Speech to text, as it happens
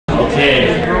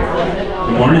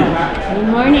morning. Good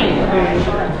morning.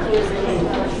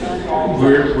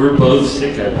 We're both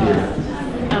sick up here.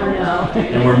 Oh no.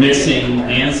 And we're missing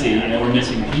Nancy and we're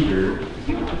missing Peter.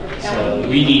 So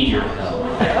we need your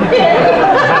help.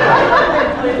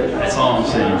 That's all I'm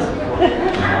saying.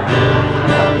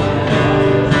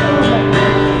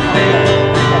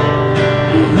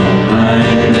 My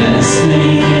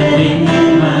destiny and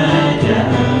in my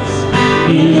doubts,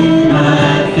 in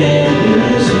my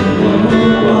failures and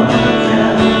won't walk out.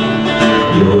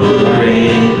 Your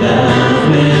great love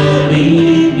will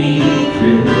lead me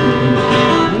through.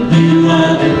 You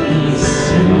are the peace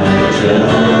in my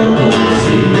troubles.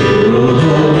 You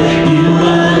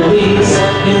are the peace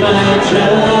in my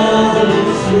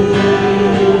troubles.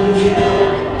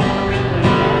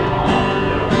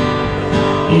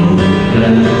 In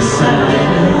the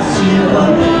silence you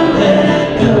let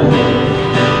go.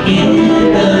 In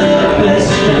the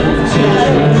questions you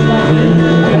will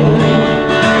go.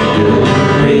 Your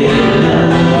great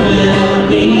love will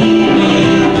lead me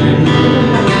through.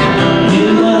 You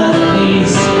are the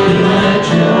peace in my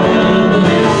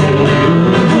troubles.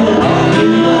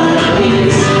 You are the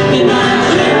peace in my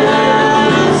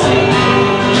troubles.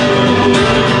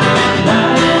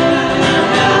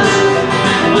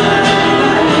 My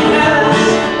lighthouse,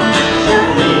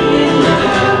 shining in the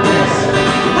darkness.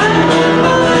 I will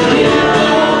follow you.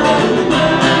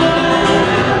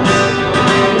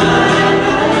 My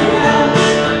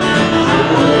lighthouse, I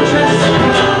will trust and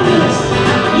promise.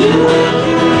 You will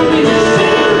carry me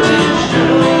safe to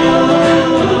shore.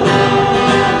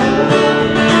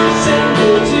 Safe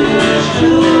to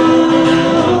shore.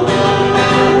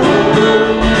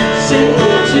 Safe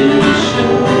to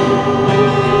shore.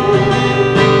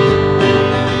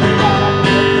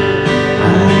 I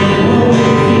won't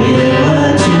fear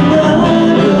what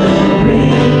tomorrow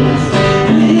brings.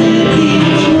 With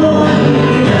each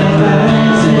morning I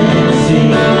rise and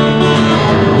sing.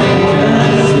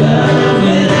 God's love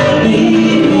will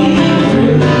lead me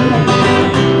through.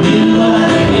 You are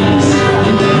the peace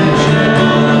in my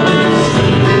troubles.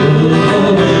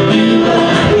 You are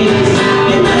the peace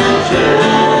in my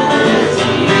troubles.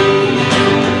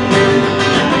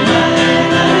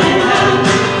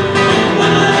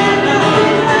 My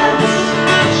lighthouse,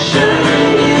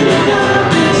 shining in the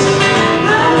darkness.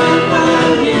 I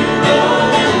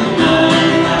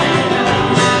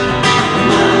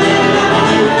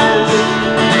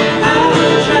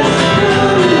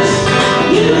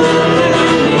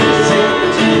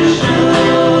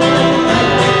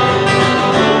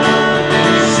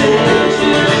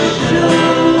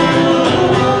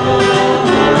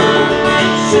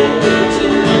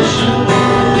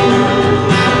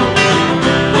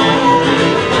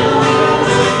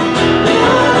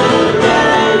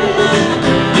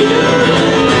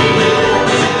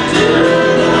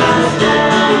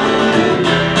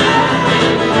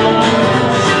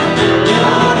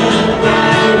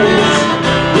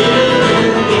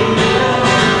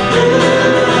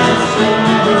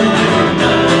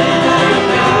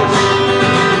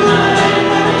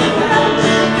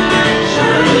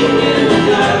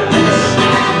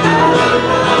will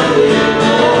follow you.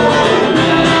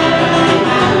 My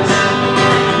lighthouse, I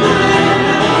will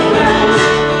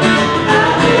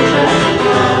trust and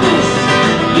promise.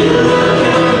 You will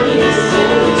carry me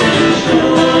safe to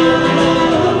shore.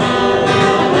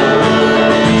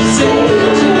 Safe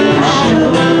to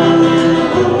shore.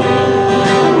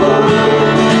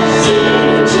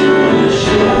 Safe to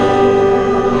shore.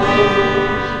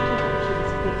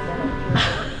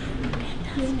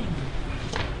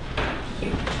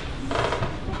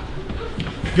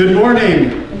 Good morning.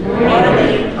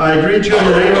 I greet you in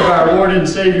the name of our Lord and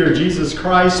Savior Jesus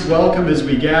Christ. Welcome as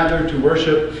we gather to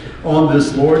worship on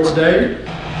this Lord's Day.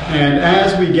 And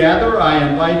as we gather, I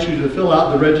invite you to fill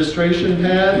out the registration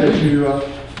pad that you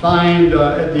find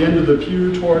at the end of the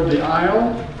pew toward the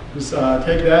aisle. Just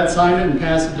take that, sign it, and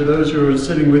pass it to those who are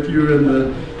sitting with you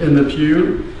in the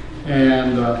pew.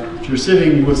 And if you're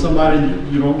sitting with somebody,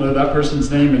 you don't know that person's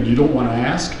name and you don't want to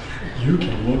ask, you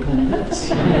can look on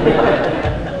this.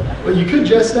 But you could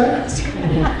just ask.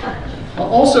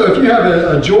 Also, if you have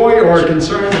a joy or a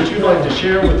concern that you'd like to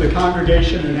share with the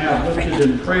congregation and have lifted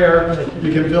in prayer,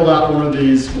 you can fill out one of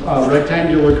these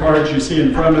rectangular cards you see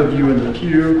in front of you in the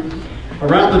pew.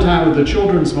 Around the time of the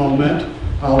children's moment,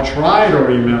 I'll try to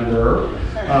remember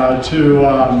to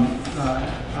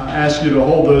ask you to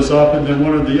hold those up, and then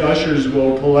one of the ushers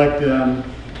will collect them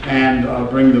and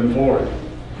bring them forward.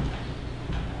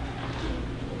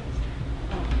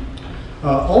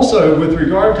 Also, with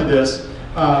regard to this,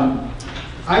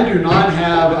 I do not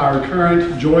have our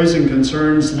current joys and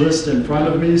concerns list in front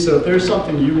of me, so if there's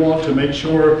something you want to make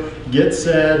sure gets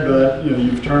said, but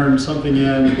you've turned something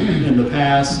in the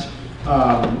past,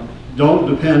 don't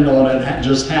depend on it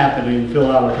just happening. Fill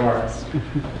out a card.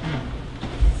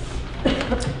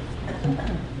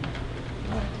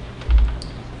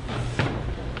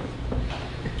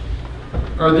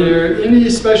 Are there any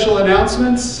special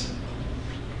announcements?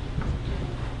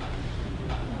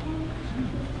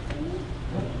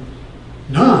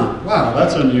 None. Wow,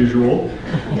 that's unusual.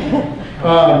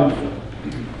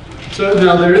 So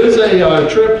now there is a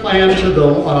trip planned to the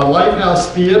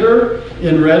Lighthouse Theater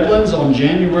in Redlands on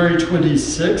January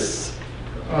 26th.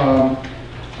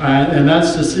 And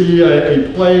that's to see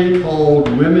a play called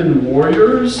Women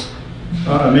Warriors,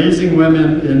 Amazing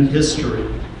Women in History.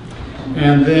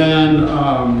 And then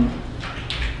I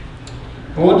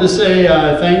want to say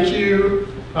thank you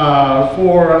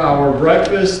for our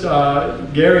breakfast.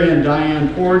 Gary and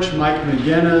Diane Porch, Mike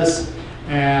McGinnis,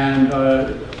 and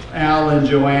Al and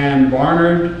Joanne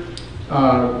Barnard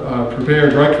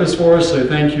prepared breakfast for us. So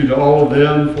thank you to all of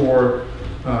them for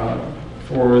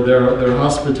their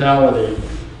hospitality.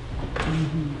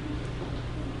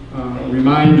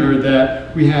 Reminder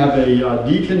that we have a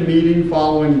deacon meeting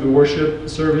following the worship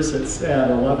service. It's at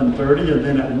 11:30, and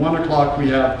then at 1 o'clock we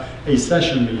have a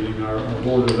session meeting. Our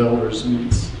Board of Elders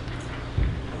meets.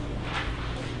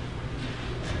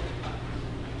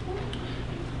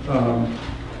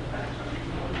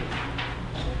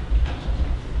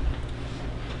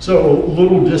 So a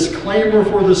little disclaimer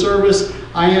for the service.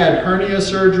 I had hernia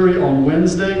surgery on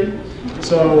Wednesday.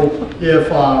 So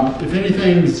if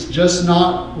anything's just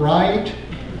not right,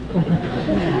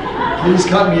 please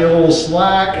cut me a little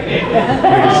slack.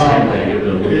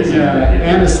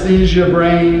 Anesthesia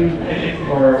brain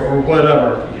or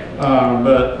whatever.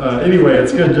 But anyway,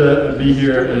 it's good to be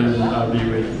here and be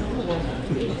with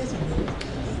you.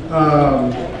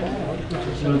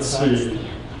 Let's see.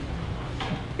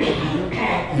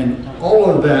 And all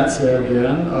of that said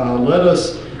then, let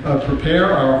us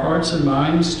prepare our hearts and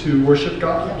minds to worship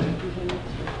God.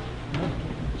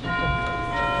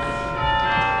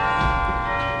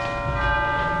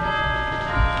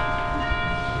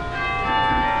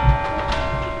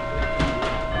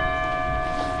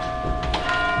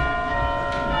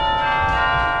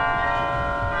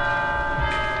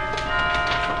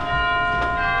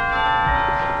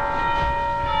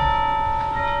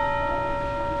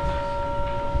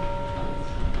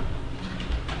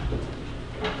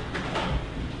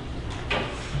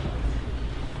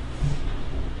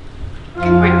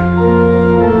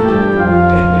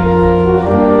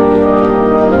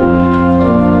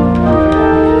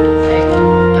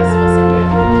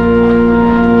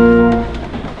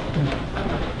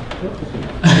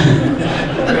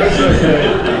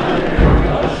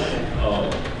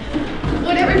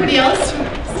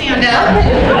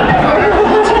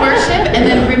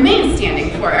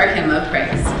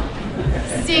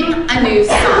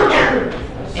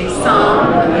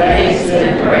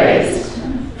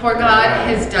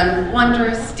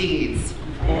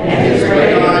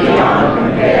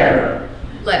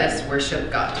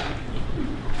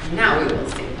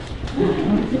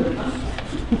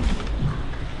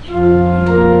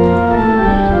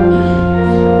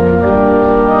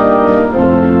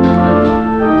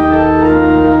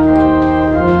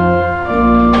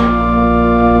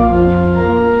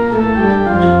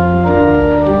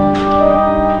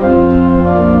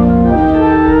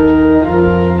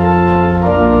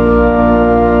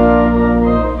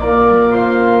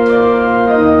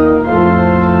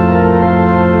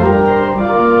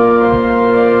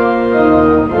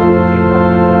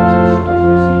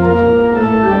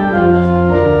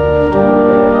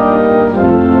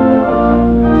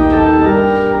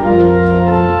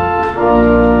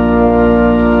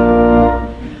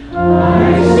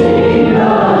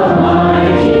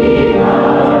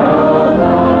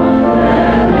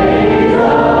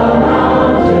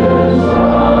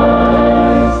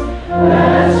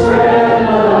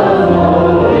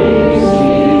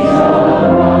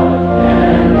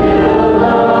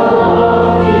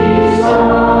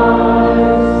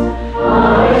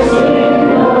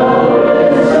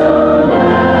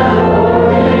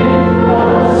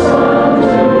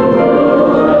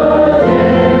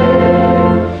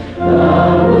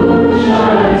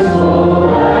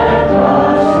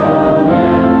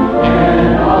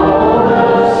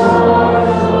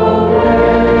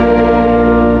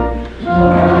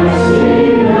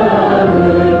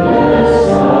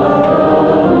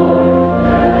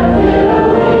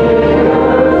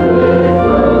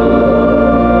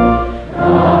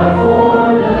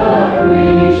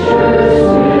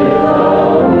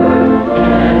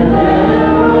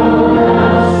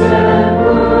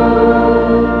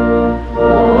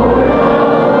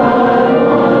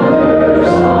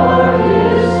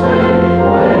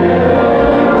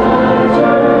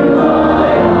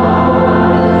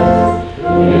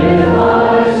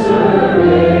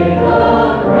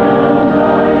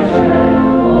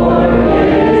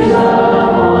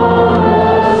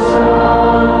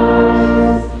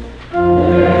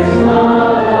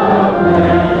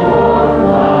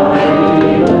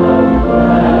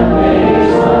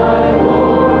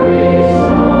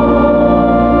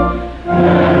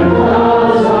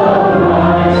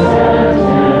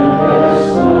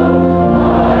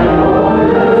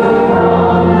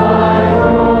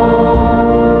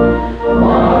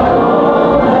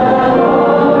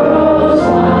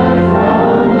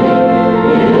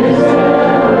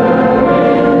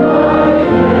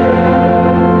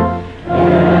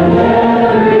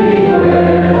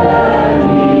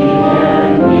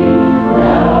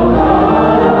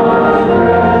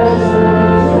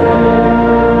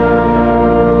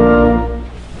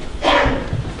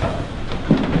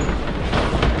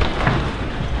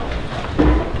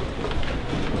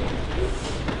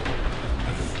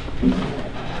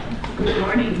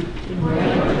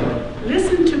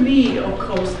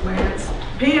 coastlands,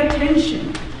 pay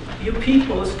attention, you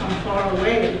peoples from far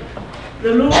away.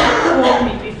 The Lord called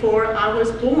me before I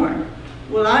was born.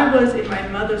 While I was in my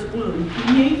mother's womb,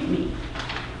 he made me.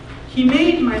 He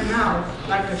made my mouth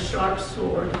like a sharp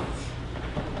sword.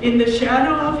 In the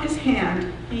shadow of his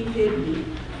hand, he hid me.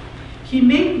 He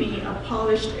made me a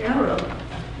polished arrow.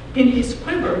 In his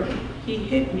quiver, he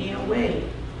hid me away.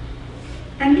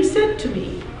 And he said to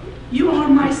me, you are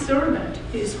my servant,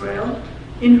 Israel,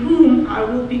 in whom I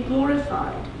will be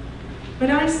glorified. But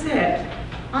I said,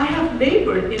 I have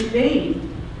labored in vain.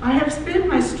 I have spent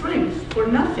my strength for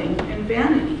nothing and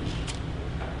vanity.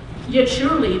 Yet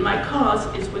surely my cause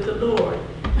is with the Lord,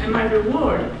 and my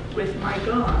reward with my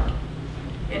God.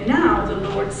 And now the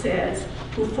Lord says,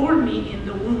 who formed me in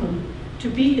the womb, to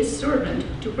be his servant,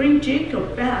 to bring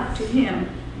Jacob back to him,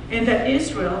 and that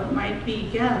Israel might be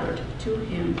gathered to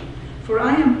him. For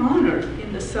I am honored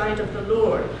in the sight of the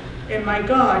Lord, and my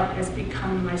God has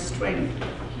become my strength.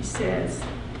 He says,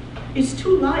 it's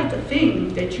too light a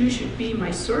thing that you should be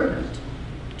my servant,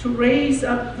 to raise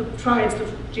up the tribes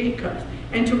of Jacob,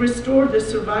 and to restore the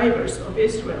survivors of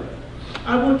Israel.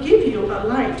 I will give you a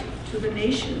light to the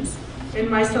nations, and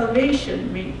my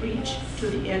salvation may reach to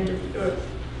the end of the earth.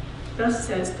 Thus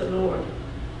says the Lord,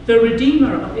 the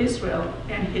Redeemer of Israel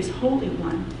and his Holy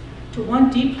One, to one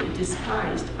deeply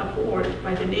despised, abhorred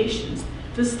by the nations,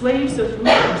 the slaves of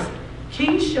rulers.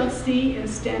 Kings shall see and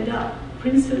stand up,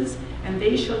 princes, and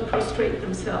they shall prostrate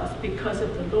themselves because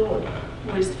of the Lord,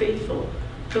 who is faithful,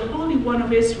 the Holy One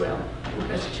of Israel, who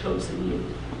has chosen you.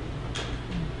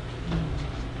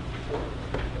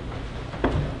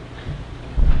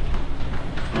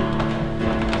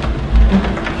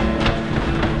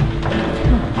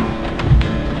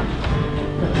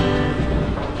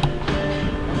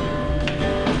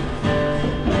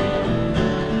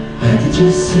 I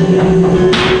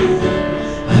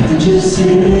could just sit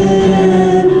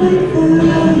and wait for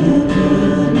all your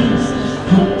goodness,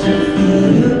 hope to feel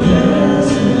your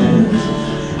presence.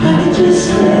 I could just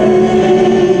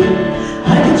stay, I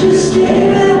could just stay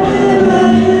right where I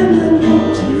am and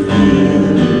hope to feel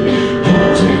it,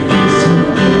 hope to feel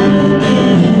something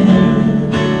again.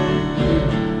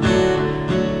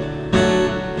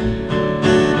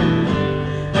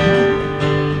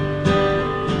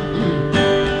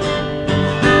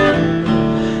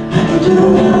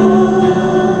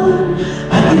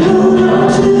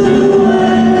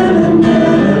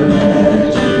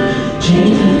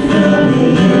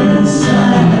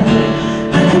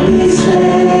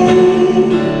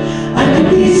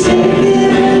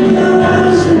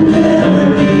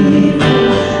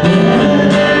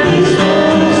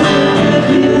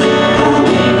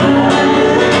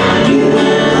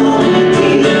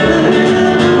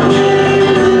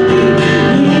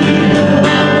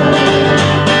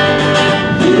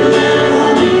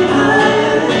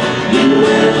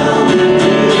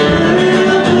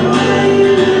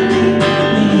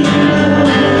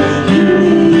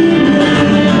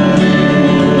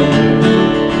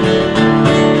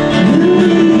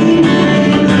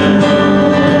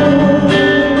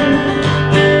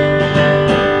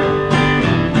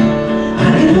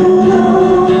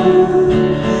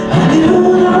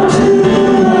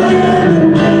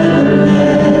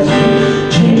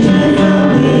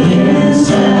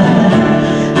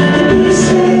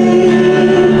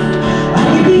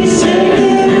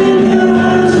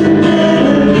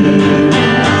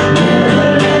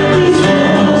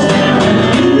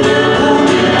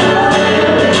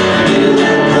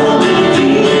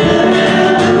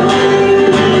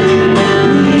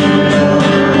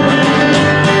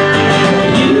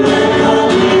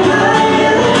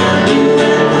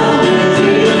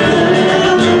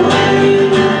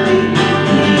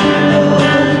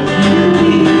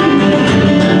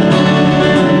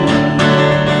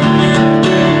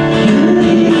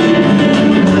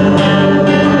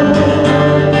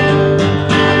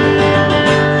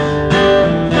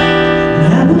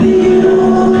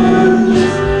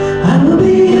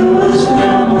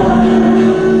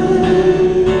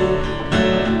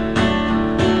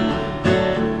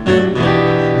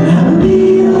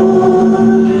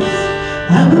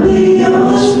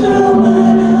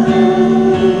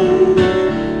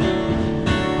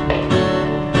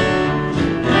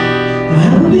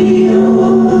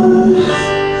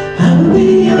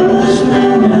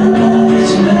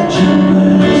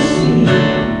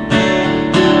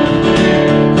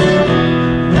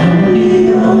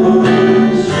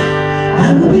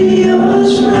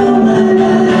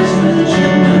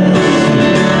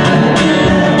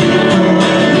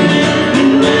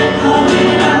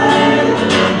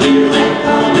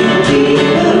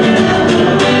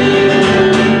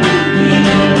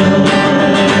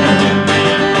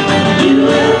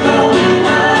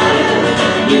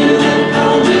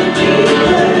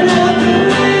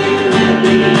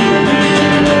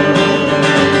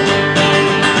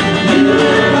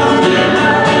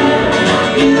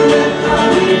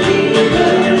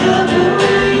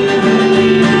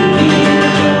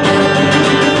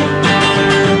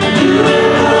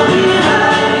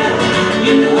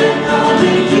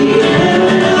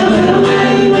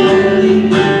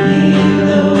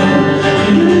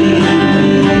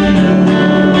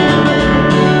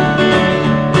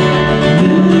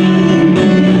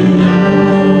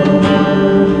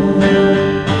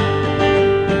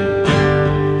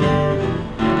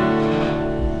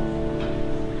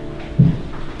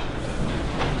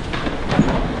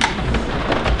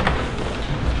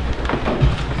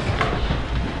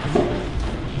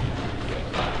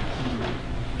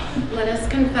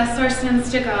 confess our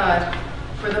sins to God,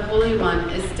 for the Holy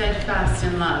One is steadfast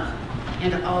in love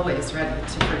and always ready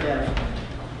to forgive.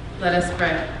 Let us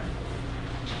pray.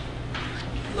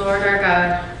 Lord our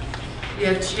God, we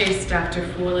have chased after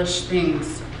foolish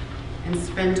things and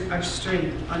spent our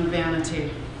strength on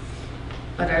vanity,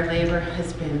 but our labor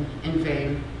has been in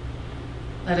vain.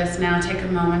 Let us now take a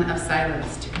moment of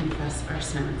silence to confess our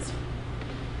sins.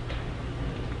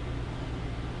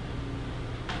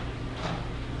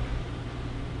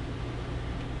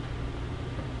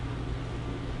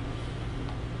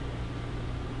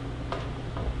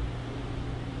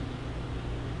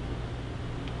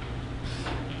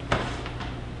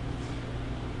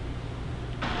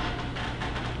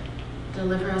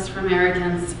 Deliver us from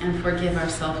arrogance and forgive our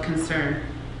self-concern,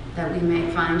 that we may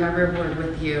find our reward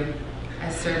with you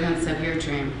as servants of your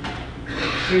dream.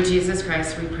 Through Jesus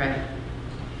Christ we pray.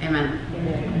 Amen.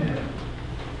 Amen.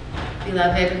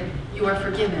 Beloved, you are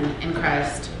forgiven in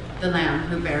Christ, the Lamb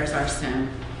who bears our sin.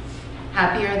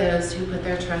 Happy are those who put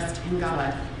their trust in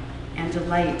God and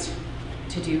delight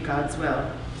to do God's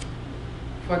will.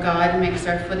 For God makes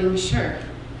our footing sure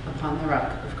upon the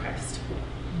rock of Christ.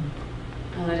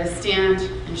 Now let us stand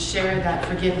and share that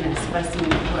forgiveness by singing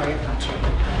Gloria Patri.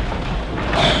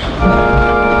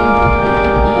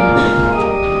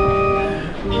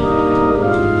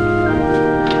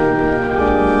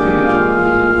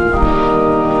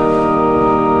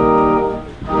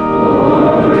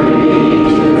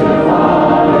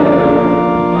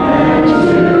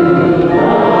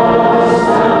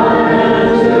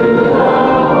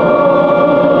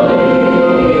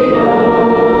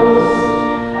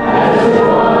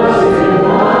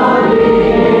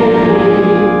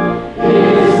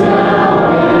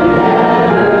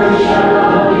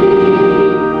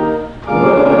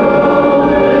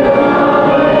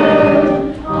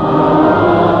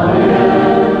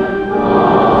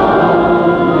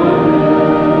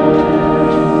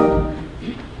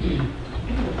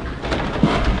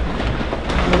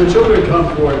 The children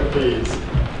come forward, please.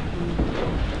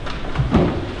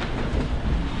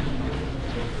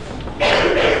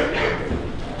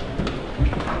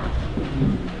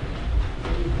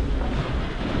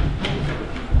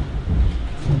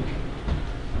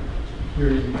 Here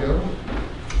you go.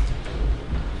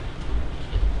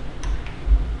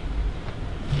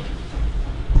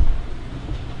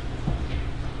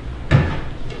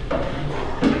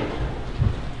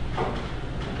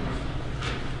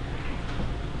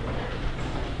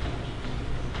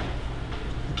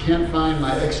 Can't find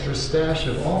my extra stash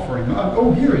of offering.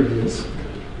 Oh, here it is. There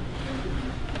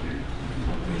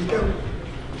you go.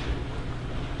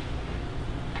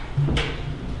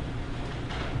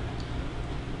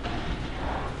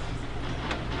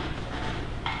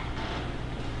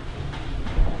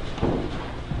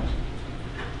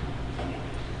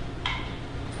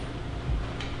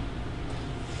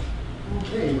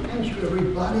 Okay, thank you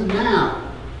everybody.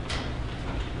 Now,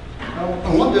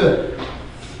 I want to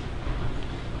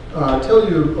tell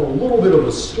you a little bit of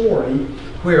a story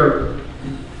where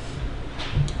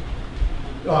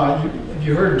have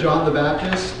you heard John the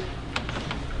Baptist?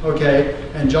 Okay,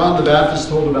 and John the Baptist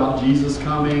told about Jesus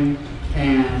coming,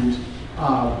 and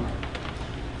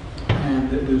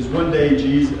there's one day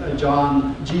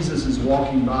Jesus is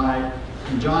walking by,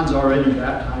 and John's already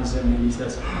baptized him, and he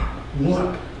says,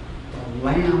 "Look, the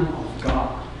Lamb of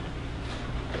God."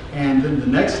 And then the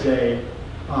next day,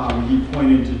 he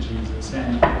pointed to Jesus,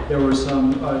 and there were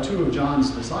two of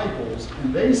John's disciples,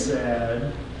 and they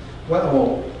said,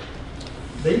 well,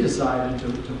 they decided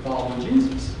to follow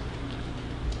Jesus.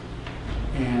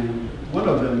 And one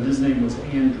of them, his name was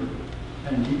Andrew,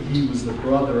 and he was the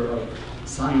brother of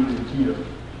Simon Peter.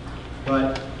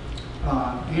 But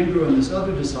Andrew and this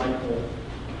other disciple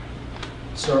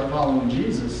start following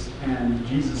Jesus, and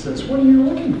Jesus says, "What are you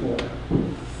looking for?"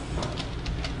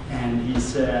 And he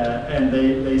said, and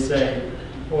they say,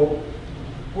 "Well,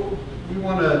 we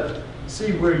want to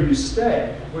see where you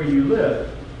stay, where you live."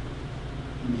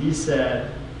 And he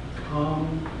said,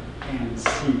 "Come and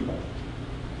see."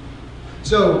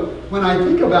 So when I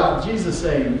think about Jesus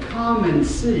saying, "Come and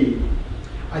see,"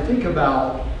 I think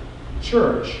about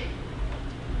church.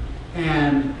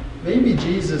 And maybe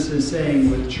Jesus is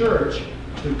saying with church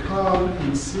to come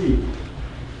and see.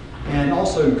 And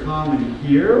also come and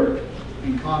hear,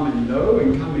 and come and know,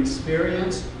 and come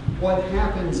experience what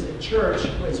happens at church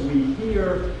as we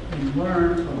hear and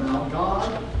learn about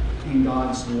God and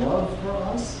God's love for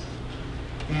us,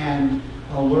 and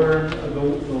learn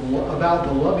about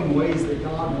the loving ways that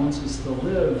God wants us to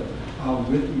live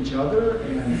with each other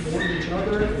and for each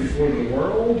other and for the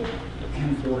world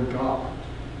and for God.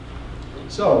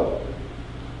 So,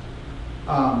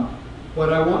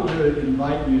 what I want to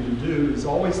invite you to do is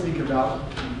always think about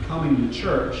coming to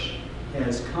church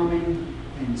as coming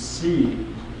and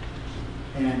seeing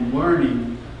and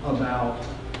learning about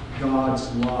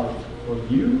God's love for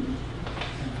you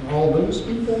and for all those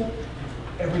people and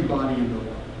for everybody in the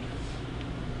world.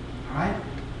 All right?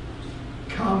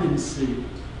 Come and see.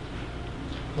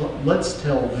 Well, let's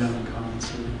tell them, come and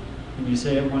see. Can you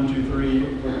say it? 1, 2, 3.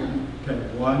 Okay,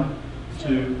 1,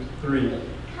 2, 3.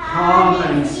 Come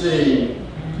and see.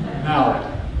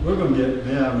 Now, we're going to get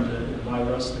them to invite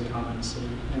us to come and see,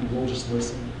 and we'll just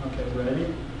listen. Okay, ready?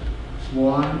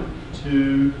 1,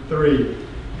 2, 3.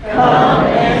 Come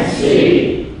and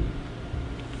see.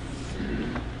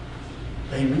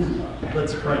 Amen.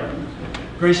 Let's pray.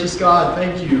 Gracious God,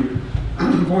 thank you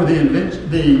for the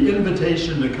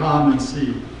invitation to come and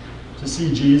see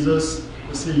Jesus,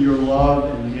 to see your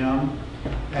love in him,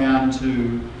 and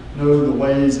to know the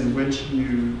ways in which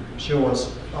you show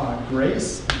us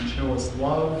grace and show us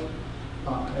love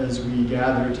as we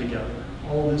gather together.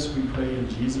 All this we pray in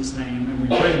Jesus' name, and we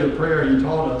pray the prayer you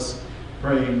taught us,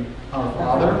 praying, Our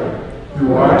Father,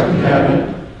 who art in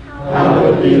heaven,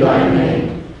 hallowed be thy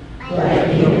name. Thy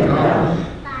kingdom come,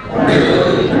 thy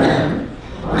will be done,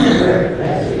 on earth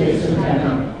as it is in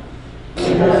heaven.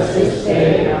 Give us this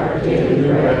day our daily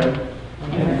bread,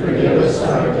 and forgive us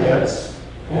our debts,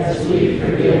 as we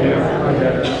forgive our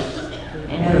debtors.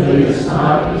 And lead us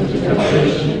not into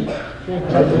temptation,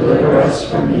 but deliver us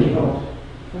from evil.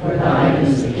 For thine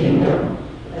is the kingdom,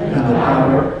 and the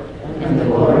power, and the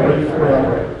glory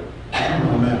forever.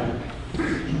 Amen.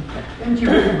 Thank you,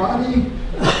 everybody.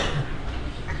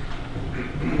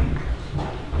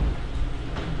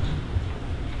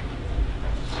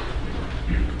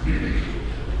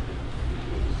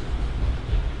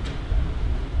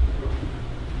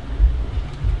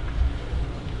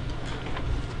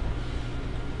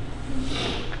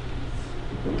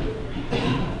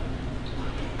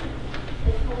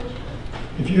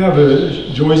 If you have a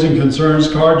Joys and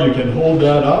Concerns card, you can hold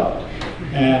that up,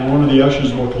 and one of the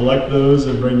ushers will collect those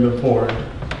and bring them forward.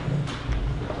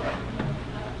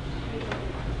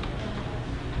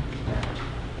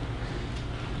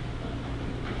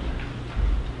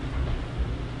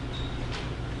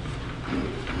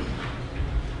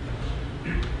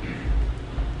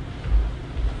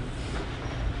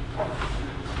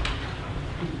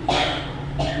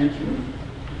 Thank you.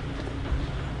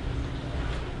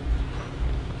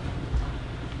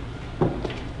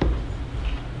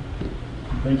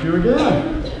 Thank you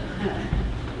again.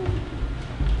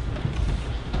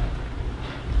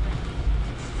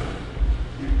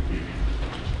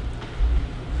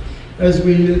 As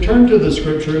we turn to the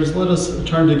scriptures, let us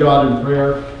turn to God in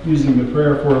prayer, using the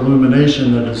prayer for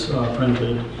illumination that is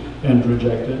printed and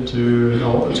projected to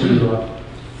help to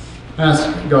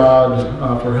ask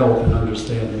God for help and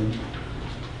understanding.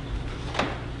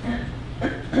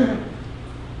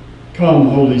 Come,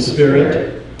 Holy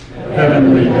Spirit,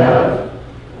 heavenly dove,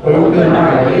 open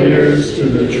our ears to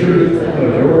the truth of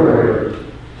your word,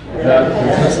 that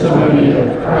the testimony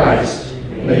of Christ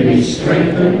may be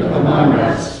strengthened among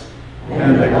us,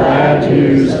 and the glad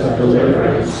news of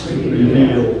deliverance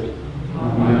revealed.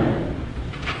 Amen.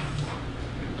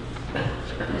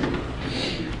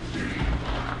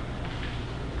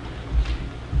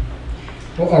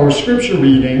 Well, our scripture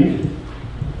reading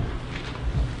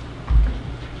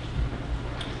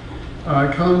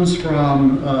comes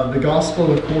from the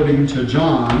Gospel according to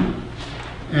John,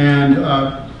 and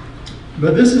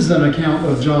but this is an account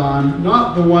of John,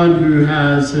 not the one who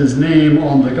has his name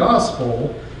on the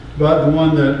Gospel, but the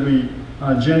one that we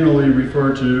generally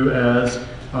refer to as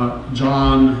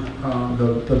John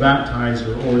the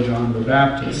Baptizer, or John the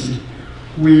Baptist.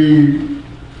 We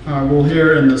will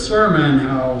hear in the sermon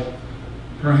how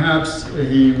perhaps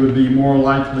he would be more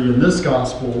likely in this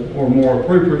Gospel, or more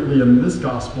appropriately in this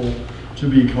Gospel, to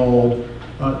be called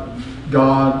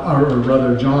John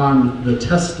the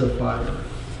Testifier,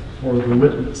 or the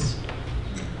Witness.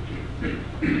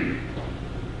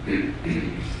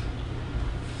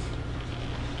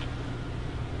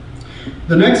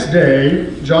 The next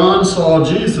day, John saw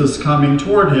Jesus coming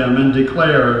toward him and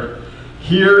declared,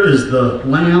 "Here is the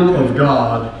Lamb of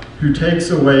God who takes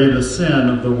away the sin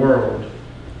of the world.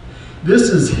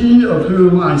 This is he of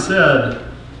whom I said,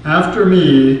 'After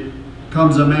me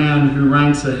comes a man who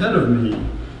ranks ahead of me,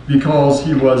 because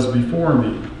he was before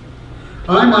me.'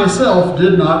 I myself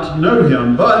did not know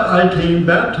him, but I came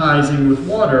baptizing with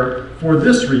water for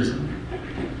this reason,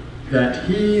 that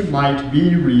he might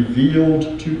be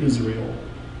revealed to Israel."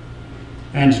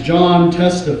 And John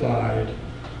testified,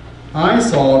 "I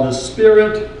saw the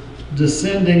Spirit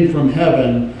descending from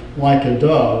heaven like a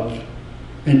dove,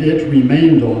 and it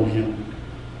remained on him.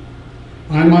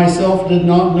 I myself did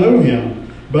not know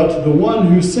him, but the one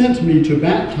who sent me to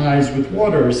baptize with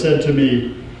water said to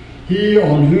me, He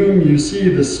on whom you see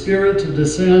the Spirit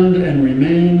descend and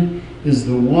remain is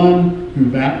the one who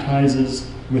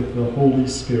baptizes with the Holy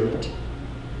Spirit.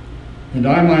 And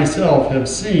I myself have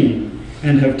seen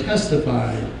and have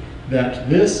testified that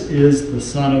this is the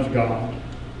Son of God.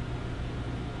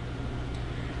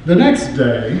 The next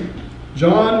day,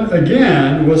 John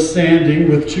again was standing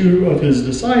with two of his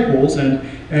disciples, and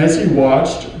as he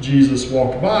watched Jesus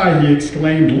walk by, he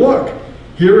exclaimed, Look,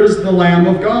 here is the Lamb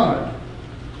of God.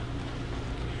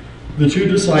 The two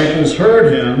disciples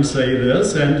heard him say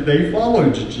this, and they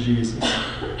followed Jesus.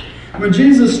 When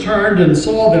Jesus turned and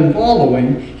saw them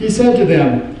following, he said to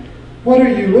them, What are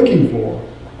you looking for?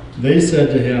 They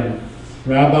said to him,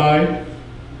 Rabbi,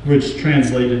 which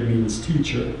translated means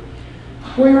teacher,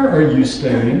 where are you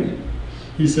staying?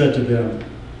 He said to them,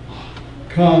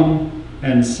 Come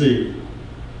and see.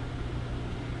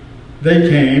 They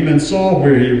came and saw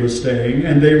where he was staying,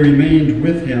 and they remained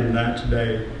with him that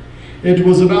day. It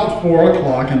was about 4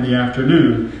 o'clock in the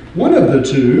afternoon. One of the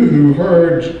two who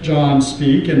heard John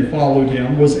speak and followed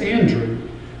him was Andrew,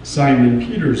 Simon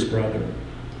Peter's brother.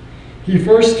 He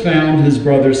first found his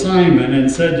brother Simon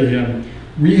and said to him,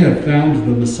 We have found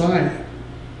the Messiah,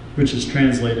 which is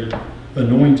translated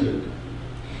anointed.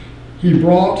 He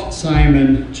brought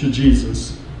Simon to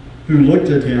Jesus, who looked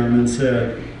at him and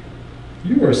said,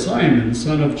 You are Simon,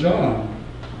 son of John.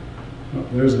 Oh,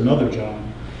 there's another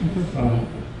John.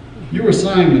 You are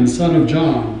Simon, son of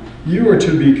John. You are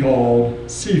to be called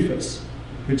Cephas,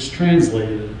 which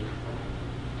translated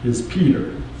is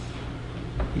Peter,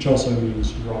 which also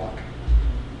means rock.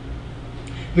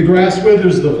 The grass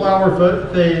withers, the flower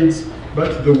fades,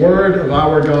 but the word of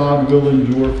our God will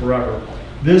endure forever.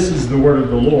 This is the word of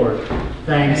the Lord.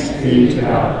 Thanks be to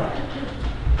God.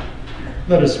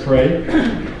 Let us pray.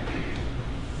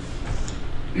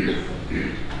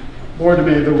 Lord,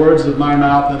 may the words of my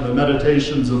mouth and the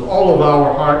meditations of all of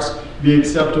our hearts be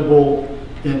acceptable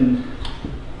in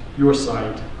your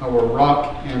sight, our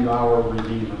rock and our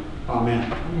redeemer.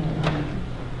 Amen.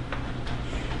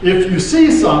 If you see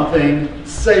something,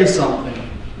 say something.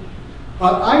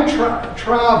 I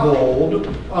traveled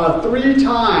 3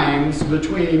 times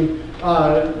between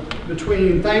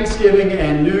Thanksgiving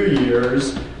and New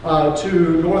Year's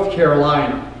to North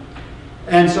Carolina.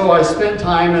 And so I spent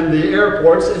time in the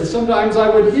airports, and sometimes I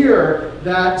would hear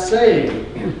that saying,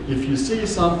 if you see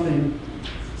something,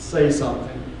 say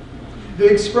something. The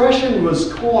expression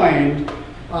was coined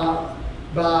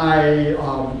by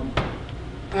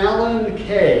Alan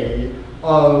Kay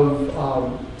of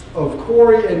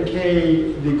Corey and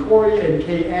Kay, the Corey and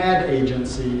Kay ad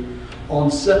agency on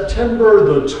September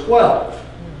the 12th,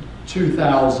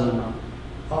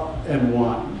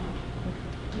 2001.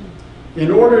 In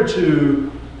order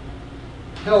to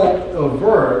help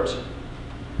avert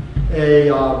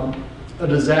a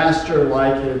disaster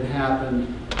like it happened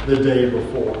the day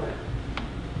before.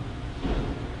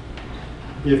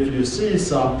 If you see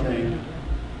something,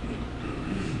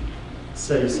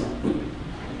 say something.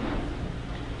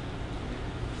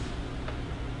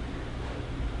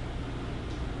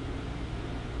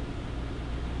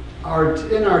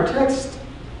 In our text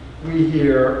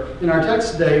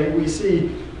today, we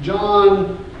see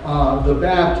John the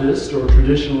Baptist, or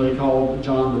traditionally called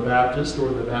John the Baptist or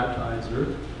the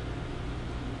Baptizer.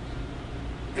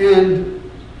 And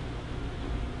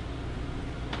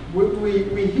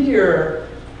we hear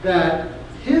that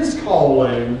his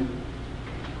calling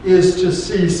is to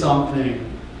see something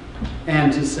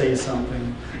and to say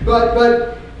something.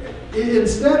 But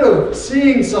instead of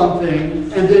seeing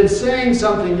something and then saying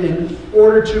something in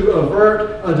order to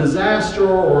avert a disaster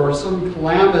or some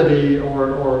calamity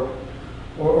or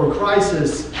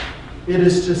crisis, it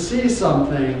is to see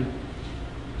something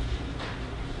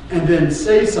and then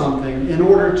say something in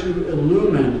order to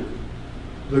illumine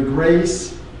the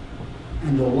grace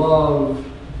and the love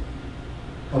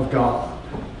of God.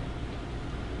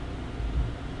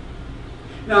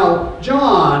 Now,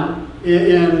 John,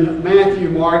 in Matthew,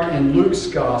 Mark, and Luke's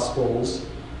Gospels,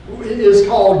 is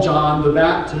called John the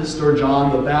Baptist or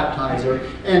John the Baptizer,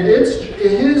 and it's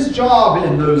his job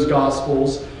in those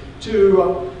Gospels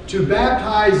to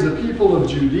baptize the people of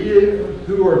Judea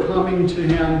who are coming to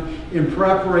him in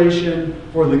preparation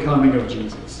for the coming of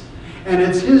Jesus. And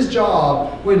it's his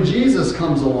job, when Jesus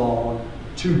comes along,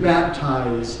 to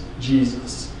baptize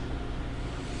Jesus.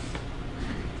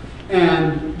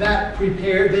 And that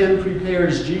then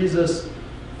prepares Jesus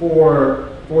for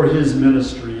his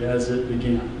ministry as it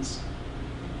begins.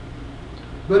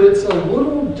 But it's a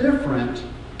little different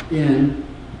in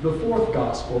the fourth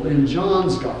gospel, in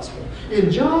John's gospel.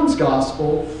 In John's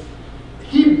gospel,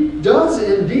 he does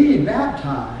indeed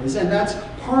baptize, and that's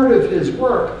part of his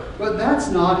work, but that's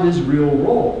not his real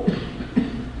role.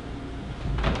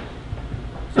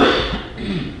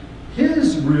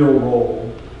 His real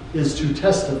role is to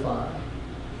testify,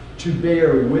 to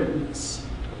bear witness.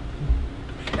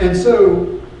 And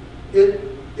so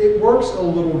it works a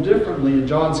little differently in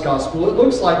John's gospel. It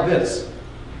looks like this.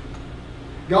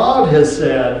 God has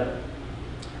said,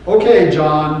 okay,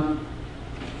 John,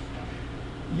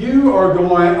 you are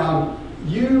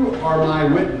my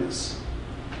witness,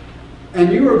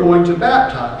 and you are going to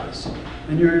baptize,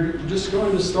 and you're just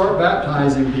going to start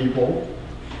baptizing people,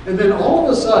 and then all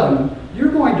of a sudden,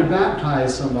 you're going to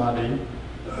baptize somebody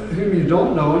whom you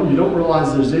don't know, and you don't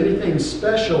realize there's anything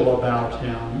special about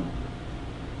him,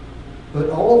 but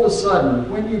all of a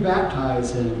sudden, when you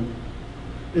baptize him,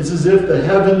 it's as if the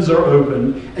heavens are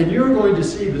open, and you're going to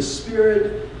see the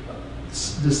Spirit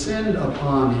descend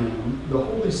upon him, the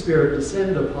Holy Spirit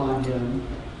descend upon him,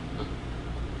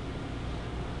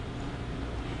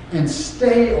 and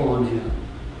stay on him.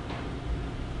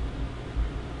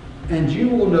 And you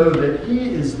will know that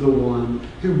he is the one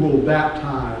who will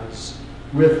baptize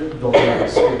with the Holy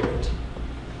Spirit.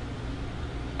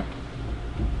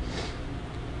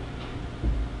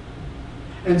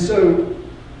 And so,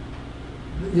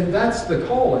 that's the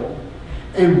calling.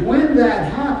 And when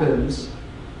that happens,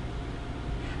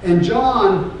 and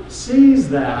John sees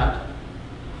that,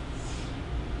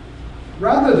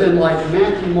 rather than like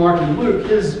Matthew, Mark, and Luke,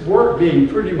 his work being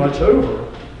pretty much over,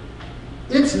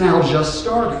 it's now just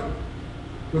starting.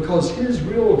 Because his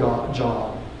real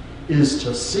job is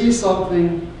to see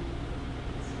something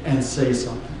and say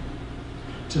something.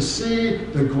 To see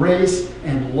the grace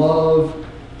and love,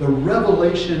 the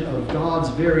revelation of God's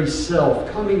very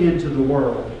self coming into the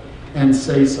world, and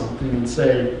say something and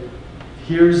say,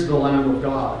 here's the Lamb of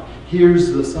God.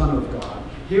 Here's the Son of God.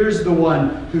 Here's the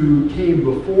one who came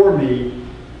before me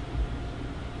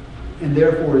and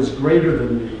therefore is greater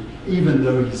than me, even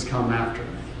though he's come after me.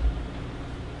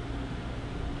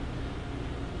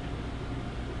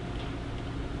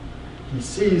 He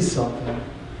sees something,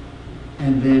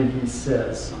 and then he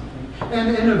says something.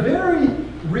 And in a very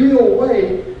real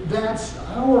way, that's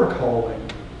our calling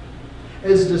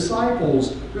as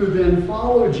disciples who then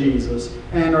follow Jesus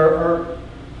and are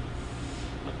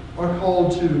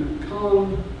called to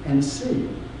come and see.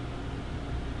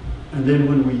 And then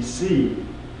when we see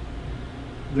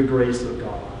the grace of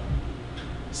God,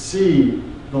 see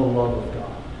the love of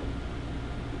God,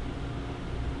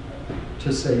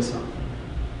 to say something.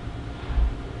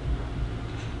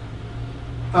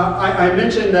 I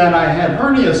mentioned that I had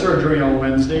hernia surgery on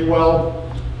Wednesday. Well,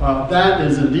 that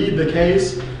is indeed the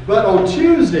case. But on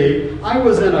Tuesday, I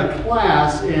was in a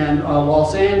class in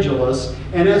Los Angeles,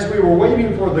 and as we were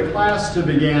waiting for the class to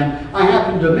begin, I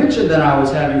happened to mention that I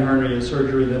was having hernia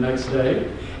surgery the next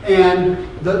day. And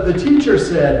the teacher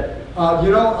said,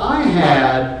 I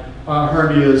had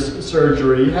hernia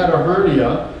surgery, had a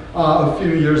hernia a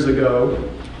few years ago.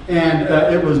 And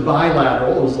it was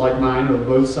bilateral. It was like mine on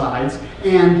both sides.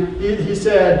 And he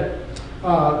said,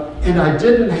 and I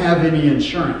didn't have any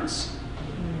insurance.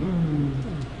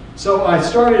 So I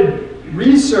started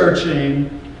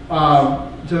researching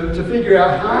to figure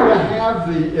out how to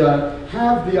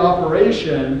have the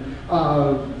operation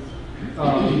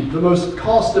the most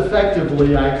cost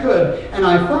effectively I could. And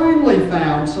I finally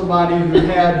found somebody who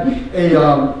had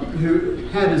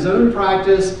his own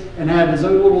practice and had his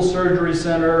own little surgery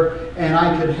center, and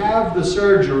I could have the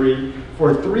surgery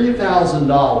for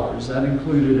 $3,000. That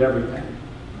included everything,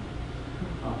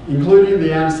 including the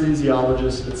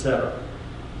anesthesiologist, etc.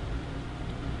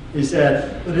 He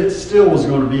said, but it still was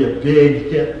going to be a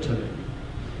big hit to me.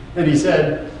 And he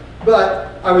said,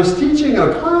 but I was teaching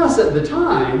a class at the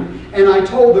time, and I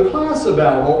told the class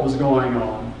about what was going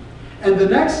on. And the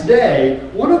next day,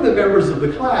 one of the members of the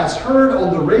class heard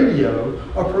on the radio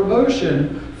a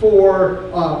promotion for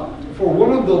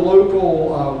one of the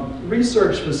local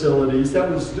research facilities that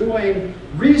was doing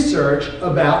research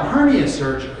about hernia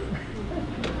surgery.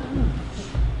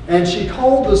 And she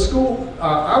called the school,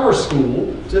 our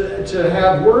school, to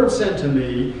have word sent to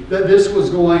me that this was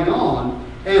going on.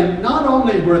 And not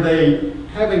only were they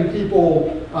having people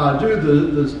do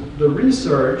the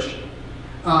research,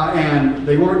 and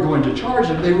they weren't going to charge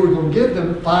them, they were going to give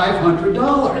them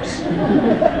 $500.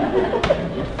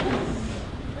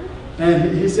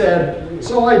 And he said,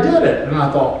 so I did it. And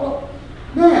I thought, well,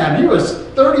 man, he was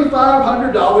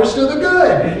 $3,500 to the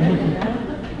good.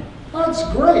 That's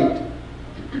great.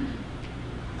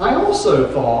 I also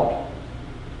thought,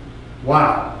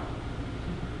 wow,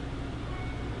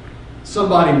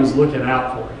 somebody was looking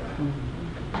out for you.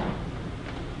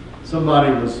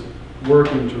 Somebody was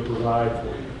working to provide for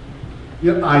you.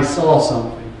 Yep, I saw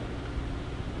something.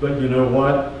 But you know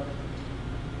what?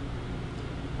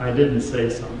 I didn't say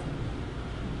something.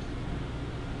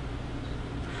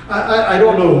 I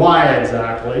don't know why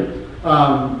exactly.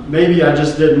 Maybe I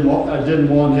just didn't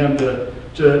want him to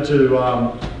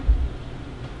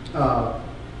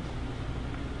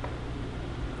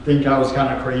think I was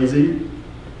kind of crazy.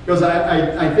 Because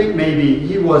I think maybe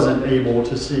he wasn't able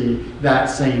to see that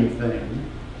same thing.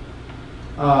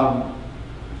 Or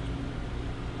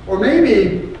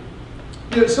maybe,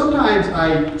 sometimes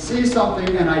I see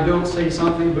something and I don't say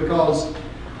something because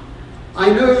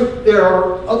I know there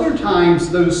are other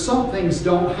times those somethings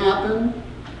don't happen,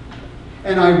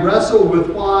 and I wrestle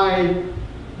with why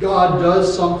God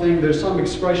does something. There's some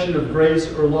expression of grace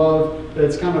or love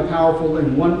that's kind of powerful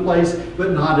in one place,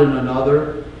 but not in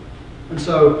another. And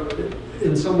so,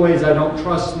 in some ways, I don't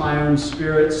trust my own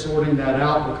spirit sorting that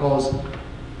out because,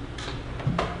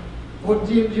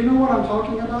 do you know what I'm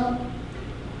talking about?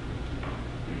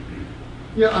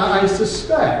 Yeah, I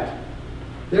suspect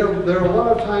there are a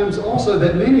lot of times also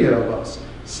that many of us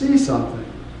see something,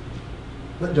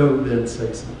 but don't then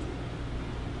say something.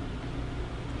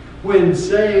 When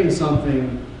saying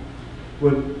something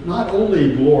would not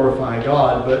only glorify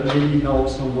God, but maybe help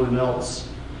someone else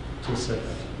to say it.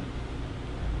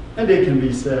 And it can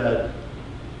be said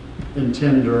in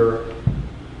tender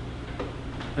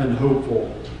and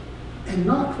hopeful and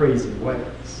not crazy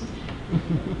ways.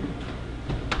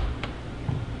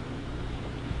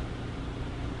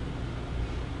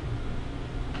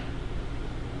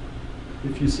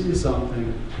 If you see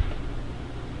something,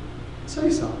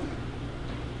 say something.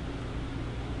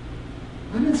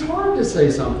 And it's hard to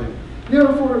say something.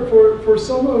 For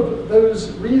some of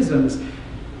those reasons.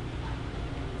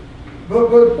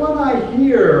 But what I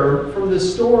hear from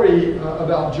this story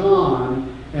about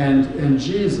John and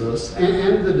Jesus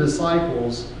and the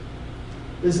disciples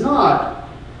is not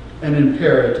an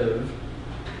imperative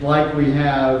like we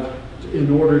have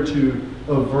in order to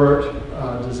avert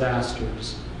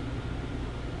disasters.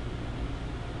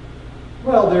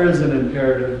 Well, there is an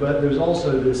imperative, but there's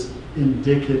also this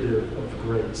indicative of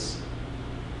grace,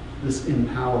 this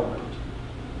empowerment.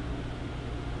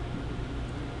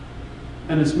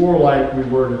 And it's more like we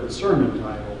worded the sermon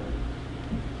title.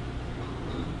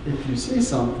 If you see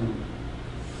something,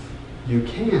 you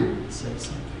can say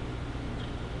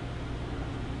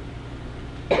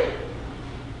something.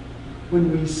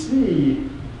 When we see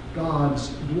God's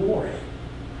glory,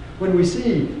 when we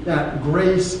see that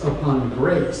grace upon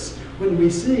grace, when we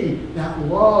see that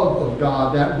love of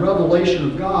God, that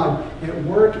revelation of God at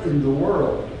work in the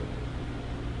world,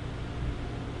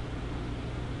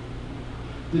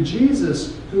 the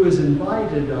Jesus who has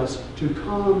invited us to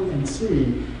come and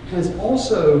see has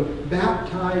also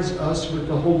baptized us with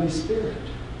the Holy Spirit.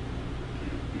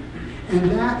 And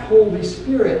that Holy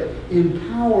Spirit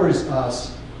empowers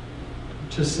us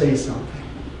to say something.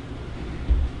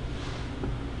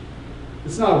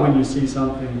 It's not when you see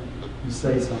something, you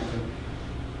say something.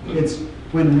 It's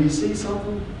when we see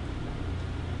something,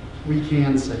 we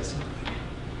can say something.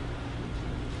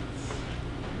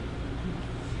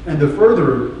 And the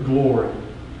further glory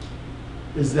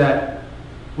is that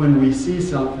when we see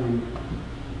something,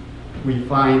 we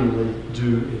finally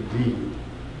do indeed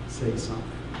say something.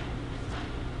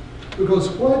 Because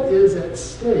what is at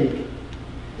stake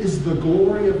is the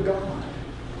glory of God.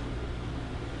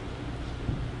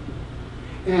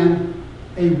 And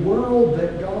a world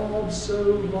that God so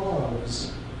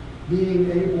loves, being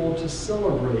able to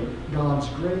celebrate God's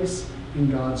grace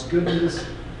and God's goodness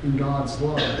and God's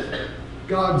love.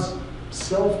 God's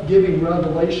self-giving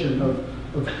revelation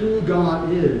of who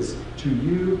God is to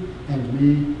you and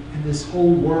me and this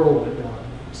whole world that God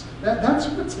loves. That's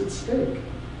what's at stake.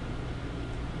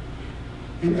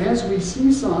 And as we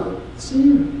see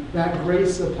that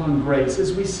grace upon grace,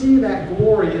 as we see that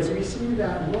glory, as we see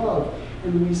that love,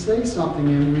 and we say something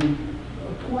and we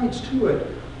point to it,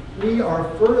 we are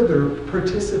further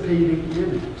participating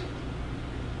in it.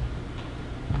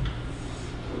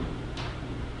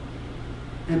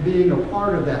 And being a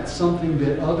part of that, something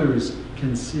that others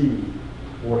can see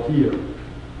or hear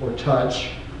or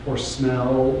touch or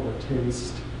smell or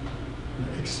taste or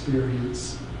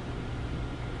experience.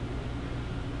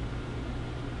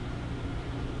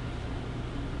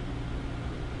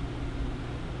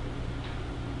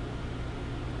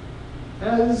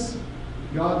 As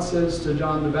God says to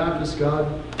John the Baptist, God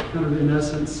kind of in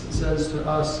essence says to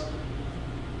us,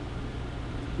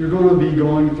 you're going to be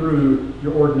going through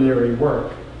your ordinary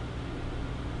work.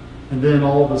 And then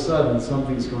all of a sudden,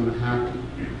 something's going to happen.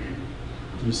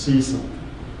 You see something.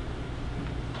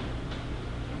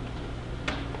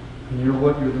 And you know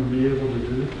what you're going to be able to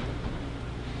do?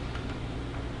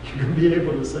 You're going to be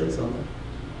able to say something.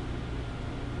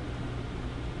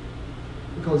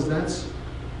 Because that's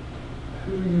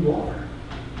who you are.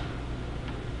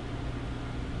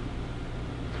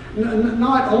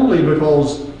 Not only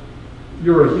because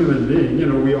you're a human being. You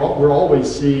know, we're always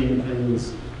seeing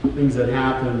things that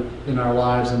happen in our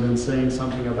lives and then saying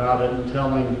something about it and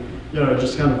telling, you know,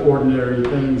 just kind of ordinary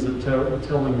things, and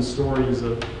telling stories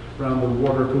around the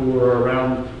water cooler or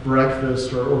around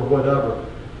breakfast or whatever.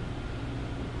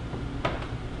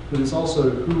 But it's also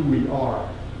who we are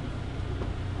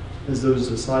as those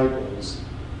disciples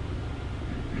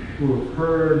who have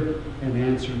heard and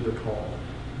answered the call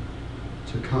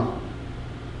to come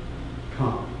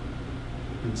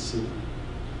and see.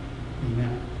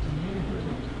 Amen.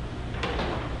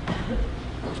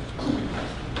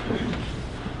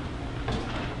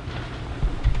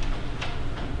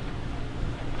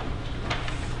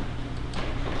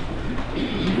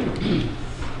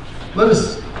 Let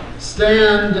us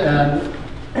stand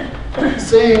and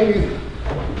sing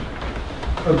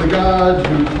of the God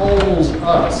who calls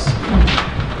us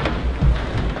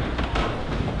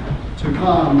to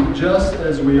come just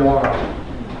as we are,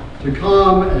 to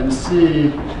come and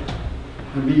see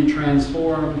and be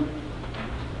transformed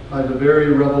by the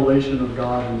very revelation of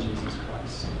God in Jesus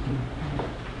Christ.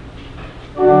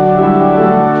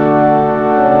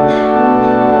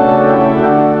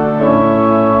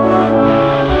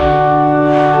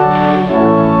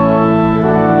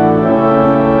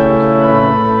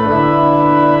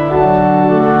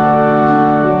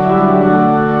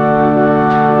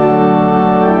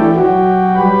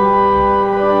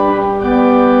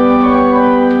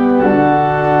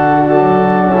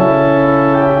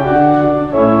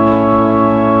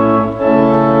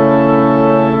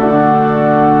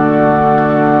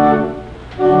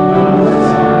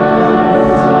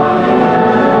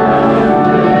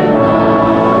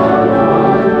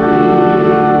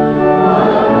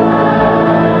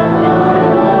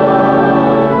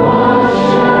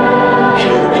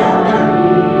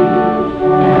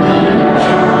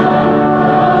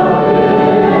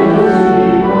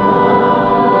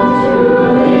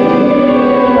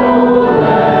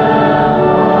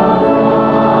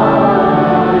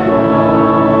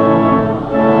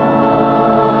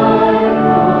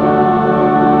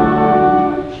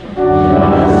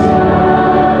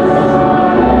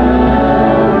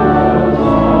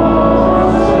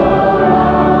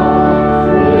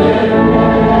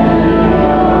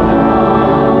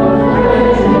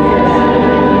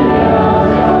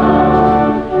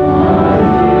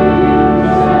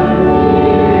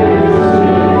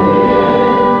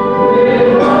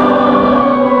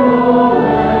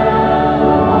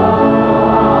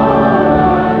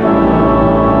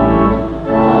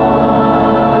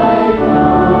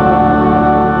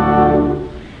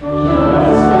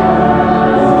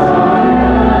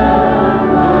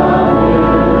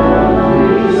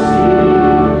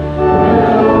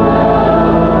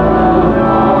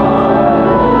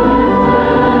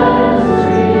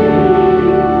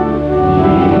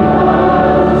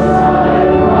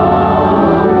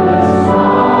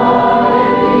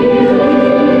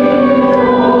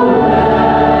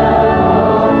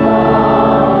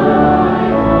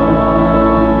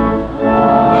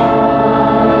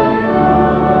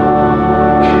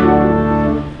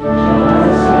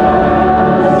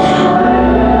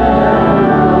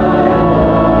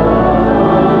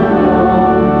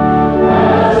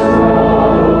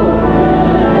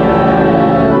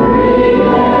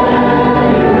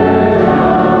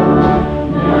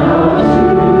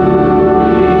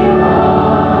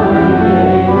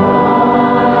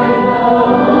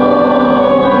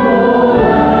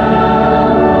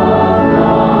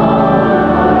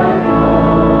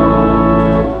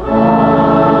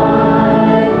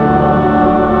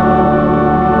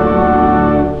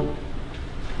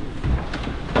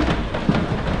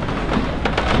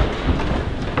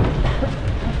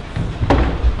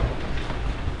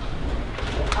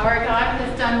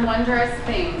 Wondrous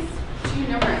things, too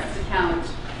numerous to count.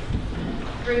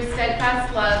 Through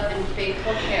steadfast love and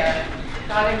faithful care,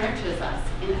 God enriches us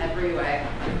in every way.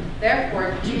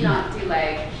 Therefore, do not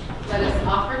delay. Let us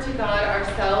offer to God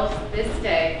ourselves this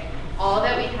day all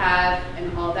that we have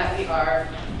and all that we are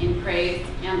in praise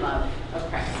and love of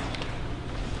Christ.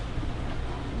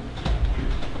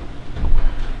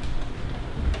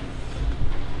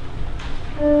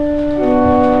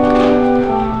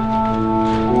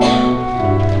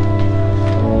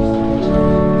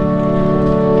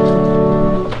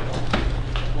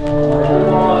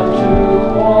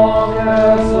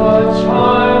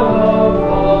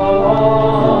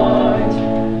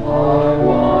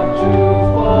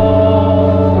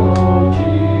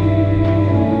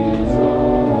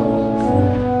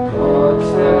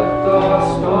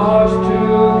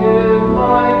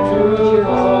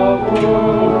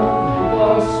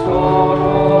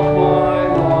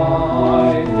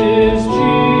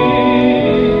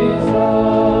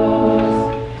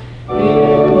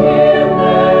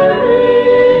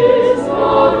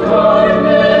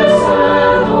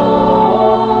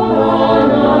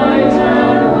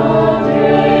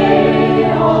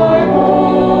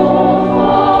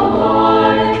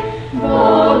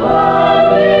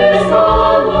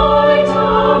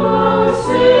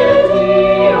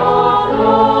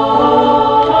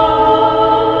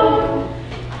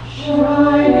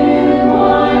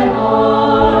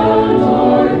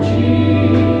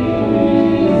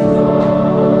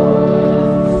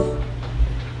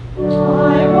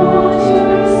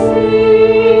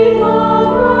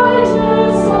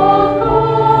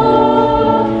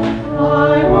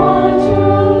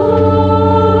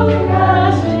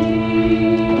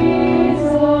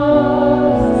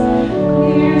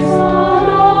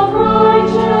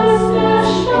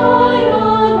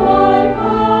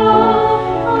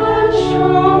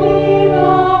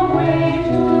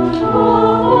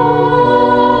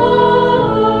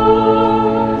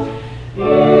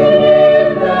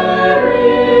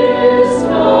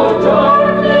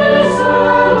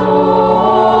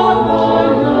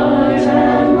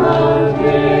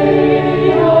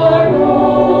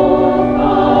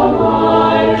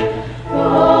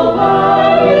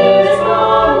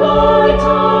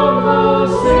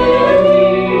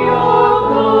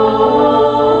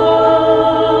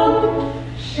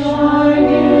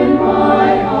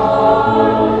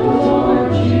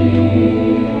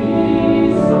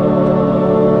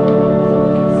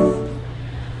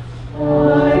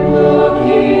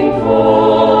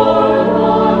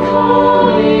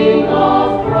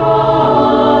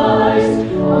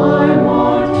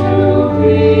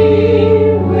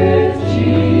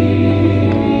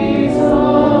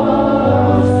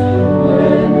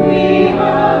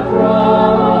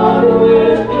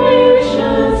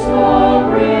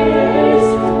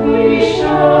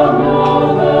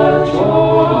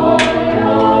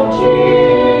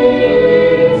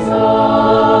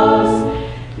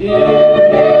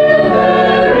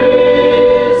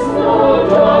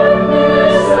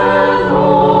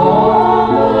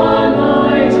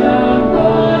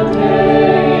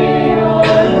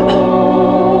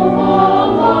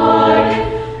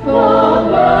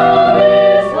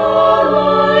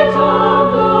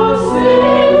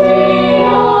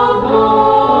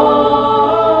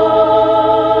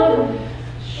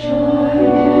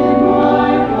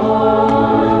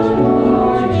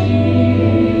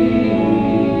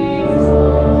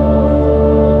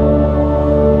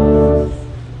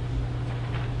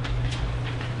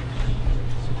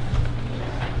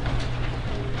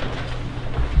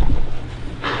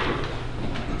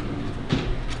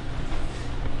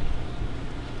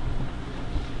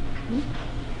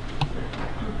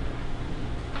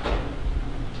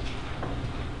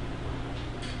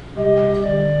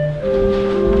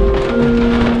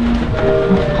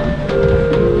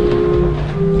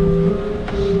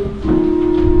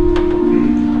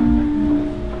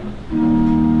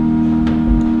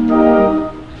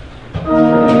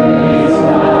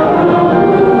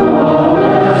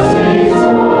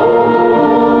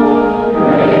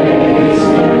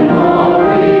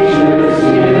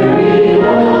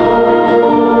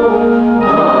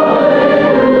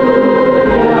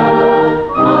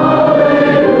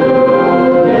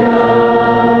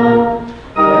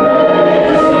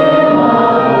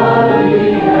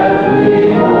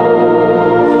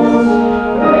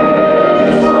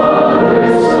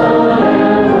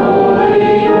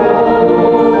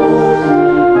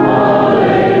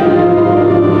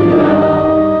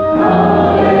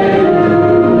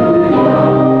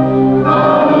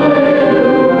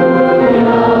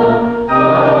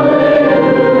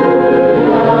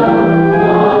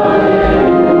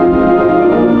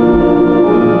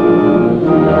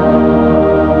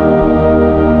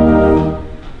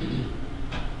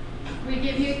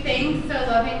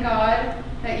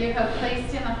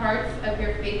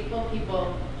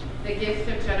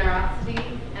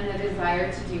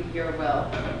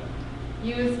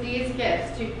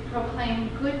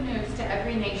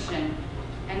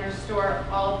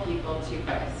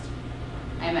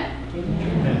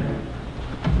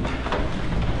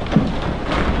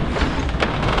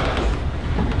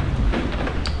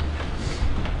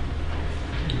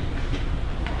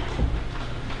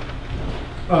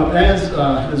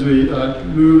 As we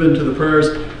move into the prayers,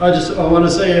 I want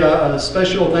to say a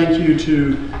special thank you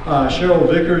to Cheryl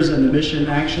Vickers and the Mission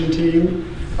Action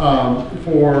Team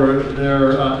for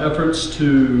their efforts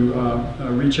to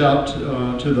reach out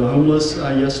to the homeless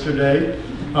yesterday.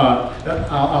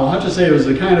 I'll have to say it was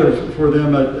for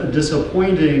them a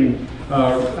disappointing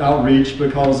outreach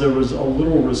because there was a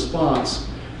little response.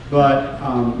 But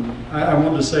I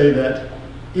want to say that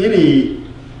any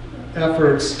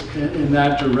efforts in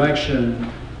that direction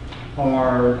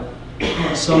are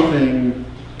something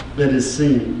that is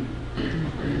seen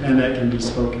and that can be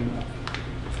spoken of.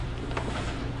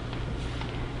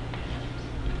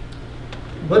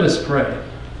 Let us pray.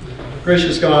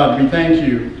 Gracious God, we thank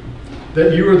you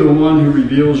that you are the one who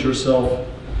reveals yourself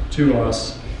to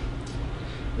us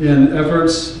in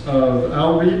efforts of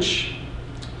outreach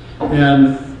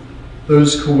and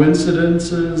those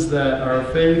coincidences that our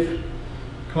faith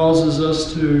causes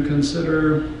us to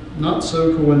consider not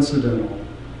so coincidental.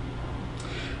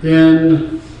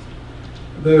 In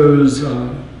those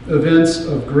events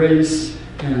of grace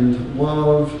and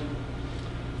love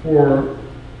for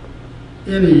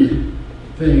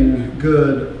anything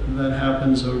good that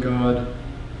happens, O God,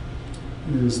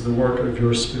 is the work of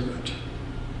your Spirit.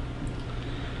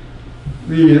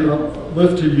 We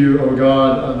lift to you, O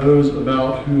God, those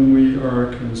about whom we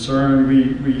are concerned.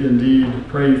 We indeed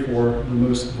pray for the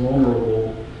most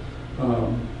vulnerable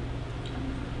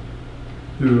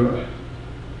who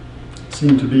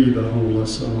seem to be the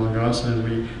homeless among us, and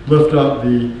we lift up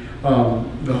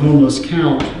the homeless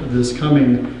count this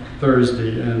coming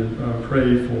Thursday and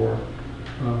pray for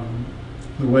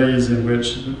the ways in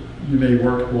which you may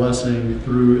work blessing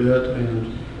through it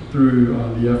and through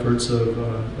the efforts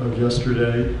of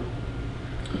yesterday.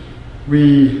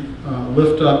 We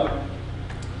lift up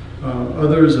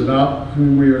others about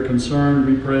whom we are concerned.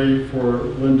 We pray for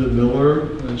Linda Miller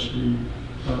as she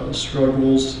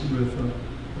struggles with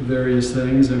various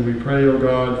things, and we pray, O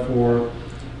God, for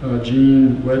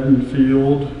Jean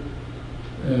Wedenfield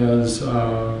as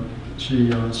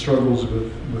she struggles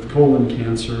with colon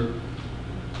cancer.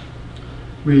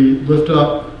 We lift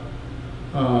up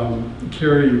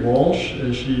Carrie Walsh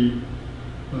as she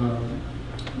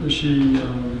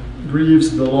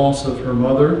grieves the loss of her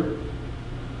mother.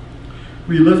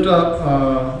 We lift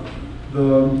up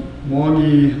the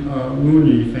Mwangi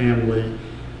Mooney family,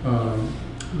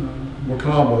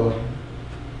 Wakaba,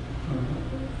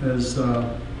 as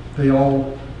they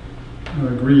all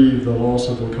grieve the loss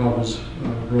of Wakaba's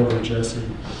brother Jesse,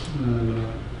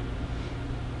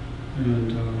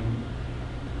 and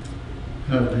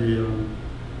have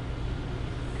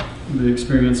the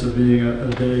experience of being a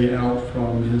day out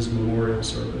from his memorial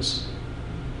service.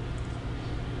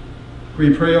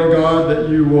 We pray, O God, that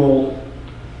you will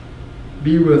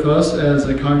be with us as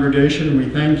a congregation. We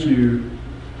thank you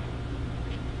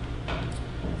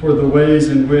for the ways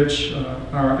in which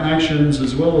our actions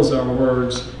as well as our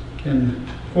words can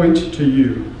point to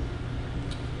you.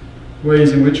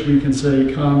 Ways in which we can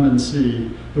say, come and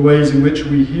see. The ways in which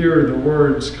we hear the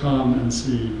words, come and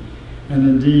see. And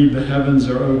indeed, the heavens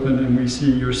are open and we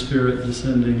see your Spirit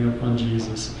descending upon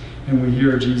Jesus. And we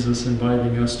hear Jesus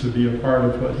inviting us to be a part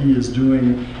of what he is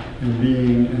doing and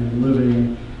being and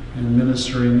living and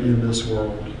ministering in this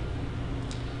world.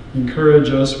 Encourage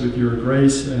us with your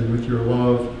grace and with your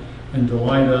love, and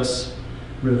delight us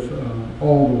with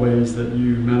all the ways that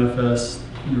you manifest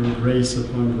your grace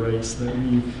upon grace, that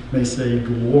we may say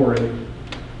glory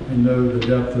and know the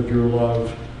depth of your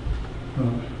love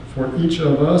for each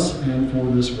of us and for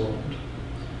this world.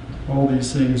 All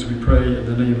these things we pray in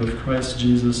the name of Christ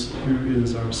Jesus, who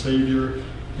is our Savior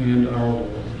and our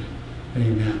Lord.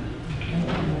 Amen.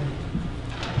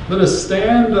 Let us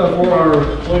stand for our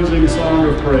closing song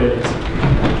of praise.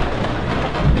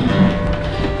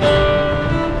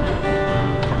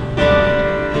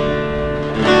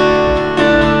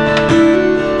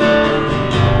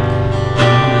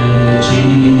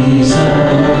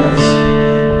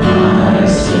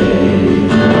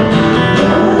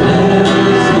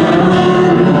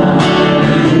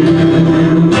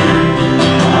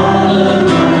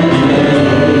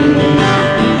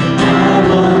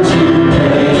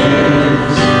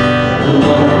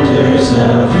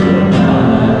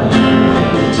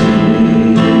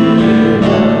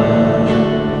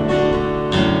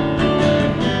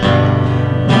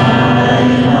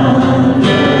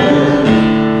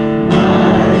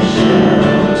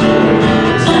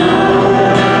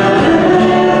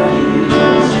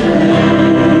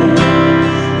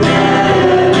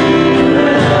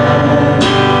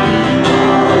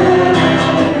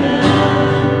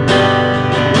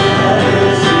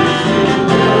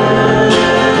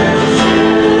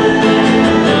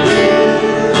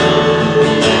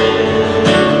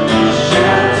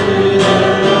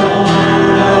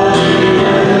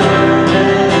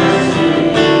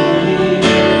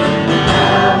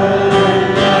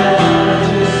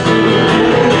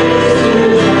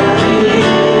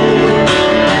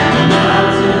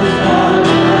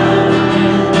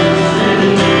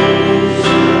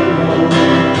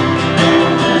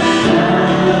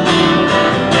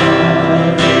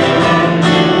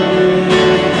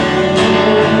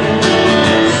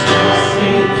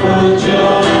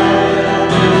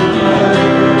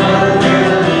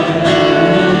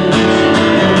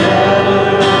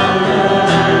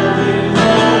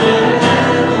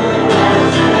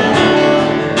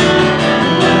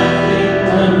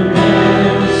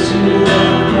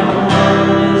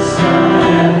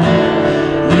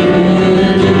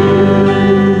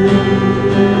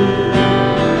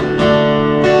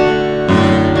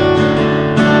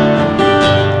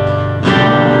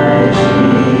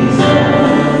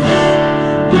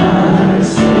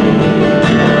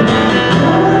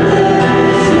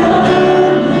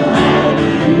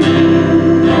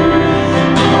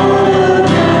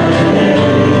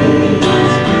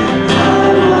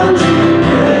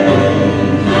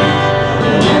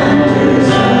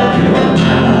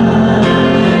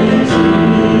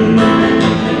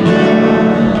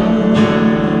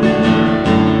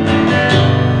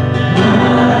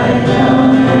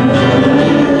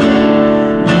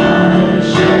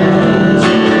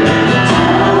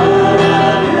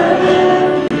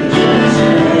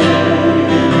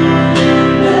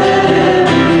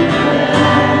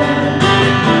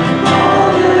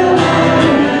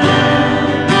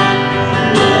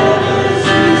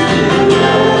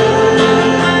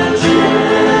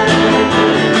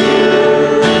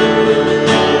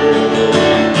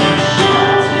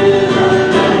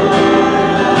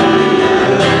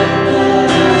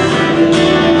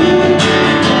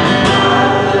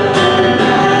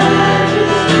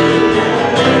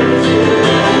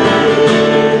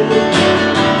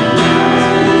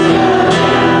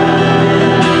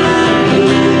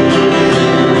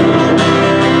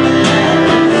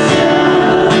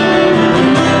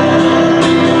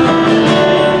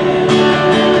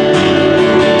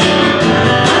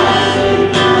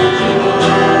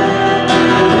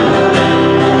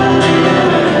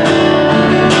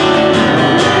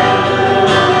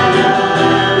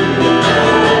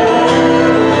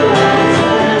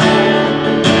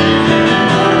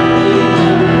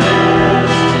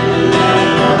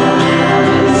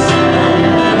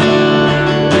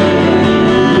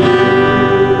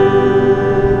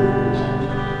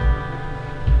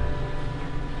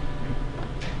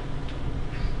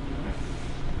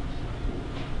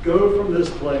 go from this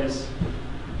place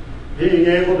being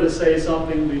able to say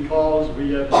something because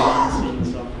we have seen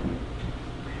something.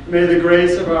 May the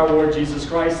grace of our Lord Jesus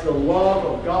Christ, the love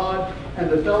of God, and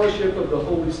the fellowship of the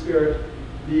Holy Spirit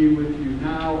be with you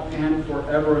now and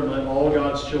forever. And let all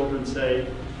God's children say,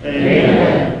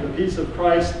 Amen. The peace of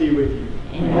Christ be with you.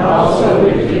 And also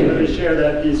with you. Let us share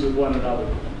that peace with one another.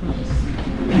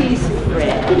 Peace of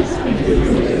bread.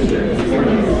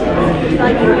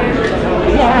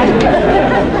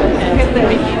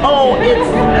 Oh,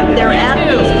 they're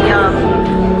at